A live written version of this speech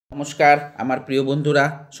নমস্কার আমার প্রিয় বন্ধুরা,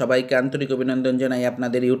 সবাইকে আন্তরিক অভিনন্দন জানাই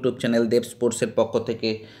আপনাদের ইউটিউব চ্যানেল দেব স্পোর্টসের পক্ষ থেকে।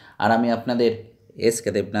 আর আমি আপনাদের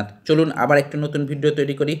কে দেবনাথ। চলুন আবার একটি নতুন ভিডিও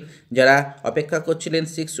তৈরি করি। যারা অপেক্ষা করছিলেন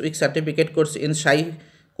 6 week certificate course in Sai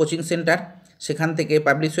coaching centre, সেখান থেকে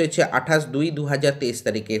পাবলিশ হয়েছে 28/2/2023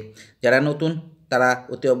 তারিখে। যারা নতুন তারা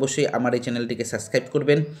অতি অবশ্যই আমার এই চ্যানেলটিকে সাবস্ক্রাইব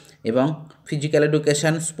করবেন এবং ফিজিক্যাল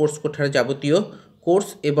এডুকেশান, স্পোর্টস কোটার যাবতীয় কোর্স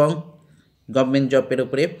এবং গভর্নমেন্ট জবের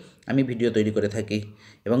উপরে আমি ভিডিও তৈরি করে থাকি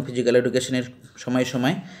এবং ফিজিক্যাল এডুকেশনের সময়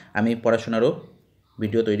সময় আমি পড়াশোনারও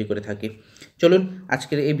ভিডিও তৈরি করে থাকি। চলুন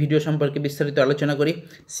আজকের এই ভিডিও সম্পর্কে বিস্তারিত আলোচনা করি।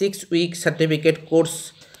 6 week certificate course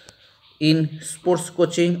in sports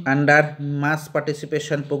coaching under mass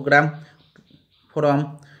participation programme from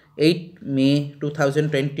 8 May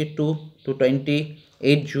 2022 two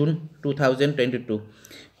 28 June 2022।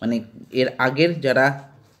 মানে এর আগের যারা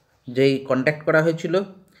যেই কন্ট্যাক্ট করা হয়েছিল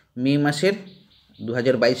মে মাসের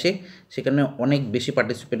 2022-এ, সেখানে অনেক বেশি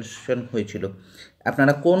পার্টিসিপেশন হয়েছিল।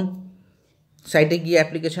 আপনারা কোন সাইটে গিয়ে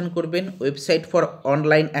অ্যাপ্লিকেশান করবেন? ওয়েবসাইট ফর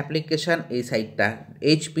অনলাইন অ্যাপ্লিকেশান, এই সাইটটা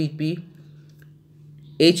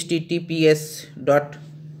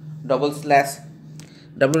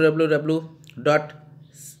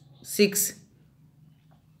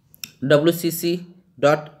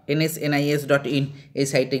এই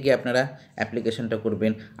সাইটে গিয়ে আপনারা অ্যাপ্লিকেশানটা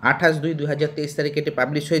করবেন। 28/2/2023 তারিখে এটি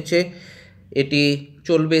পাবলিশ হয়েছে। এটি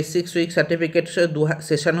চলবে 6 উইক সার্টিফিকেট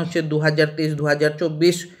সেশন হচ্ছে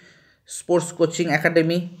 2023-2024 sports coaching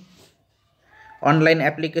academy. Online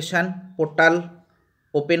application portal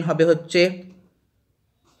open হবে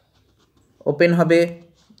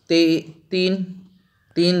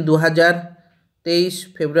 3/2023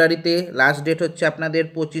 ফেব্রুয়ারিতে। লাস্ট ডেট হচ্ছে আপনাদের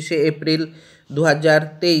 25 এপ্রিল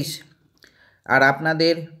 2023। আর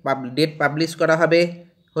আপনাদের ডেট পাবলিশ করা হবে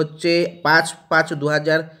হচ্ছে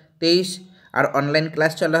 5/5/2023। আর অনলাইন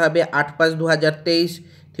ক্লাস চালু হবে 8/5/2023।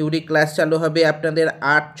 থিওরি ক্লাস চালু হবে আপনাদের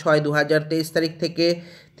 8/6/2023 তারিখ থেকে।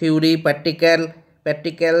 থিওরি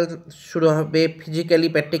প্র্যাকটিক্যাল শুরু হবে। ফিজিক্যালি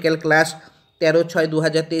প্র্যাকটিক্যাল ক্লাস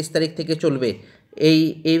 13/6/2023 তারিখ থেকে চলবে।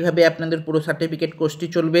 এইভাবে আপনাদের পুরো সার্টিফিকেট কোর্সটি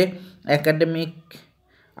চলবে। একাডেমিক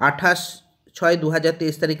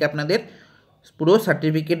 28/6/2023 তারিখে আপনাদের পুরো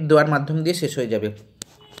সার্টিফিকেট দেওয়ার মাধ্যম দিয়ে শেষ হয়ে যাবে।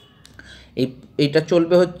 এইটা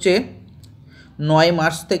চলবে হচ্ছে 9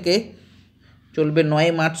 মার্চ থেকে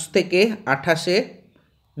 28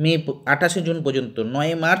 জুন পর্যন্ত।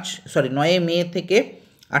 9 মে থেকে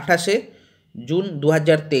 28 জুন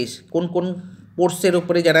 2023। কোন কোন কোর্সের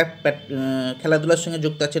উপরে যারা খেলাধুলার সঙ্গে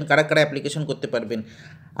যুক্ত আছেন, কারা কারা অ্যাপ্লিকেশন করতে পারবেন?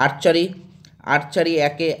 Archery,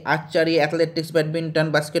 athletics, badminton,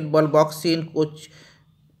 basketball, boxing,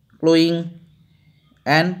 ক্লোয়িং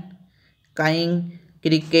and কাইং,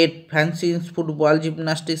 cricket, fencing, football,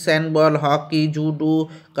 gymnastics, handball, hockey, judo,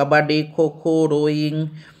 kabaddi, kho kho, rowing,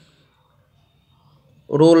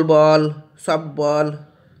 roll ball, softball,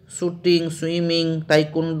 shooting, swimming,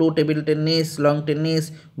 taekwondo, table tennis, long tennis,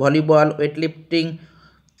 volleyball, ওয়েটলিফটিং,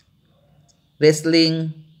 wrestling,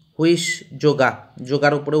 হুইশ,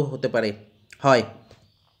 যোগার উপরেও হয়।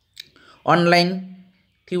 Online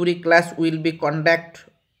theory class will be conduct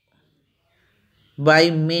by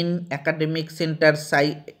main academic centre সাই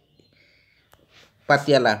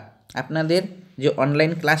পাতিয়ালা। আপনাদের যে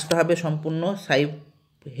online ক্লাসটা হবে সম্পূর্ণ সাই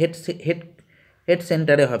head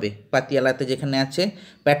সেন্টারে হবে, পাতিয়ালাতে যেখানে আছে।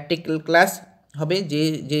 প্র্যাকটিক্যাল ক্লাস হবে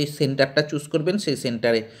যে সেন্টারটা চুজ করবেন সেই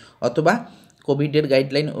সেন্টারে, অথবা কোভিডের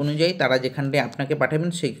গাইডলাইন অনুযায়ী তারা যেখানে আপনাকে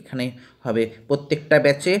পাঠাবেন সেইখানে হবে। প্রত্যেকটা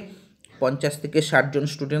ব্যাচে 50 থেকে 60 জন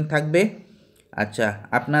স্টুডেন্ট থাকবে। আচ্ছা,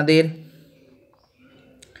 আপনাদের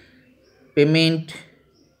পেমেন্ট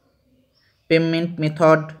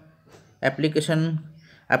মেথড, অ্যাপ্লিকেশন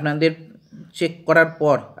আপনাদের চেক করার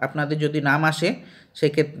পর আপনাদের যদি নাম আসে,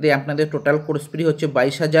 সেক্ষেত্রে আপনাদের টোটাল কোর্স ফি হচ্ছে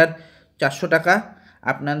 22,400 টাকা।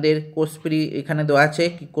 আপনাদের কোর্স ফি এখানে দেওয়া আছে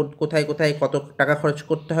কি কোথায় কোথায় কত টাকা খরচ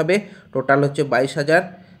করতে হবে। টোটাল হচ্ছে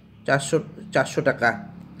 22,400 টাকা।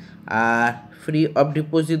 আর free of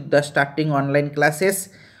deposit the starting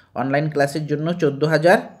online ক্লাসের জন্য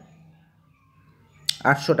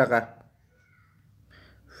 14,800 টাকা।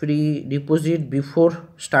 Free deposit before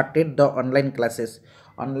started the online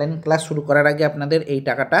class শুরু করার আগে আপনাদের এই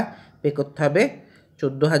টাকাটা পে করতে হবে।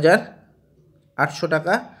 14,800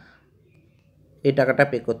 টাকা এই টাকাটা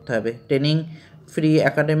পে করতে হবে। ট্রেনিং ফ্রি,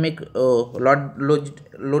 একাডেমিক ও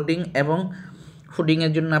লোডিং এবং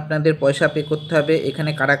ফুডিংয়ের জন্য আপনাদের পয়সা পে করতে হবে।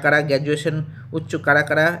 এখানে কারা কারা গ্র্যাজুয়েশন কারা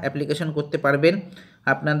কারা অ্যাপ্লিকেশন করতে পারবেন?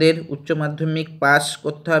 আপনাদের উচ্চ মাধ্যমিক পাস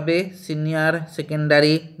করতে হবে, senior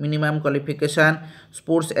secondary minimum qualification,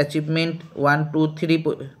 sports achievement 1, 2, 3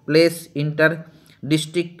 place,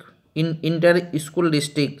 inter school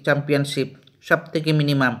district championship সব থেকে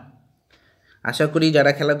মিনিমাম আশা করি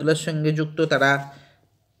যারা খেলাধুলার সঙ্গে যুক্ত তারা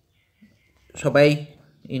সবাই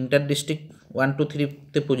ইন্টার ডিস্ট্রিক্ট 1, 2,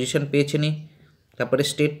 3তে পজিশন পেয়েছেনই, তারপরে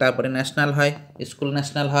স্টেট, তারপরে ন্যাশনাল হয়, স্কুল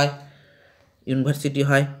ন্যাশনাল হয়, ইউনিভার্সিটি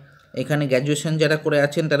হয়। এখানে গ্র্যাজুয়েশন যারা করে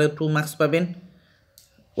আছেন তারা 2 মার্কস পাবেন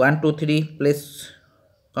 1, 2, 3 প্লেস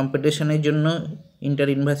কম্পিটিশনের জন্য। ইন্টার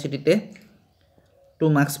ইউনিভার্সিটিতে 2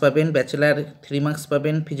 মার্কস পাবেন, ব্যাচেলার 3 মার্কস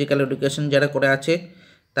পাবেন। ফিজিক্যাল এডুকেশন যারা করে আছে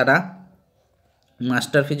তারা,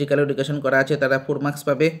 মাস্টার ফিজিক্যাল এডুকেশন করা আছে তারা 4 মার্কস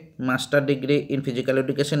পাবে। Master degree in physical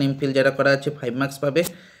education MPhil যারা করা আছে 5 মার্কস পাবে।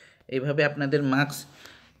 এইভাবে আপনাদের মার্কস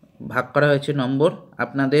ভাগ করা হয়েছে নম্বর।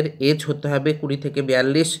 আপনাদের এজ হতে হবে 20 থেকে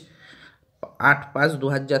 42,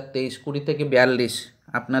 8/5/2023, 20 থেকে 42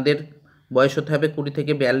 আপনাদের বয়স হতে হবে 20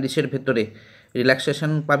 থেকে 42-এর ভেতরে।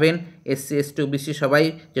 রিল্যাক্সেশন পাবেন SC, ST, OBC সবাই,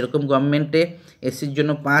 যেরকম গভর্নমেন্টে SCর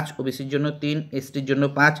জন্য 5, OBCর জন্য 3, STর জন্য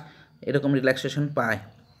 5 এরকম রিল্যাক্সেশন পায়,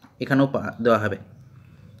 এখানেও দেওয়া হবে।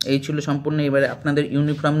 এই ছিল সম্পূর্ণ। এবারে আপনাদের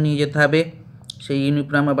ইউনিফর্ম নিয়ে যেতে হবে, সেই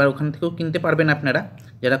ইউনিফর্ম আবার ওখান থেকেও কিনতে পারবেন আপনারা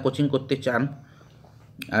যারা কোচিং করতে চান।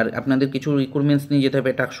 আর আপনাদের কিছু রিক্রুটমেন্টস নিয়ে যেতে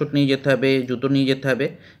হবে, টাকশুট নিয়ে যেতে হবে, জুতো নিয়ে যেতে হবে,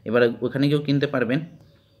 এবার ওখানে গিয়েও কিনতে পারবেন।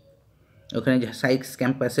 ওখানে সাইক্স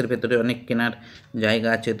ক্যাম্পাসের ভেতরে অনেক কেনার জায়গা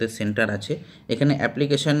আছে, তো সেন্টার আছে। এখানে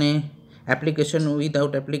অ্যাপ্লিকেশন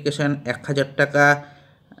উইদাউট অ্যাপ্লিকেশান 1000 টাকা,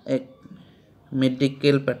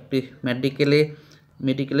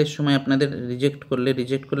 মেডিকেলের সময় আপনাদের রিজেক্ট করলে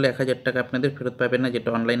 1000 টাকা আপনাদের ফেরত পাবেন না, যেটা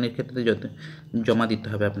অনলাইনের ক্ষেত্রে জমা দিতে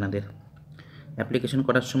হবে আপনাদের। অ্যাপ্লিকেশন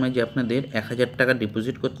করার সময় যে আপনাদের 1000 টাকা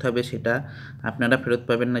ডিপোজিট করতে হবে সেটা আপনারা ফেরত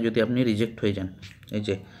পাবেন না যদি আপনি রিজেক্ট হয়ে যান। এই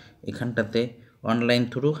যে এখানটাতে অনলাইন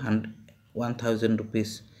থ্রু 1000 রুপিস,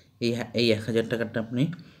 এই 1000 টাকাটা আপনি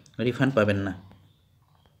রিফান্ড পাবেন না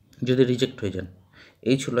যদি রিজেক্ট হয়ে যান।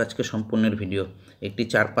 এই ছিল আজকে সম্পূর্ণের ভিডিও। একটি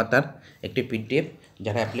 4 পাতার একটি PDF,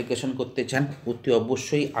 যারা অ্যাপ্লিকেশন করতে চান অতি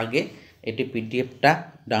অবশ্যই আগে এটি PDFটা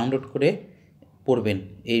ডাউনলোড করে পড়বেন।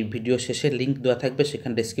 এই ভিডিও শেষে লিঙ্ক দেওয়া থাকবে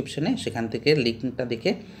সেখানে ডেসক্রিপশনে, সেখান থেকে লিঙ্কটা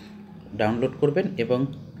দেখে ডাউনলোড করবেন এবং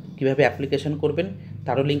কিভাবে অ্যাপ্লিকেশন করবেন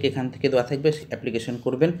তারও লিঙ্ক এখান থেকে দেওয়া থাকবে, অ্যাপ্লিকেশন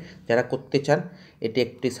করবেন যারা করতে চান। এটি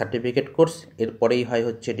একটি সার্টিফিকেট কোর্স, এরপরেই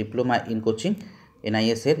হচ্ছে ডিপ্লোমা ইন কোচিং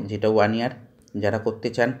NIS-এর, যেটা 1 ইয়ার। যারা করতে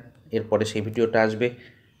চান এরপরে সেই ভিডিওটা আসবে,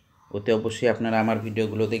 অতি অবশ্যই আপনারা আমার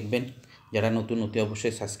ভিডিওগুলো দেখবেন। যারা নতুন অতি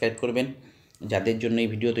অবশ্যই সাবস্ক্রাইব করবেন। যাদের জন্য এই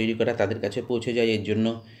ভিডিও তৈরি করা তাদের কাছে পৌঁছে যায়, এর জন্য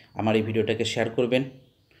আমার এই ভিডিওটাকে শেয়ার করবেন।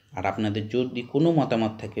 আর আপনাদের যদি কোনো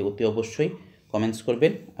মতামত থাকে অতি অবশ্যই কমেন্টস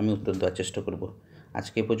করবেন, আমি উত্তর দেওয়ার চেষ্টা করব।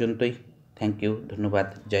 আজকে পর্যন্তই। থ্যাংক ইউ, ধন্যবাদ,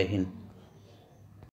 জয় হিন্দ।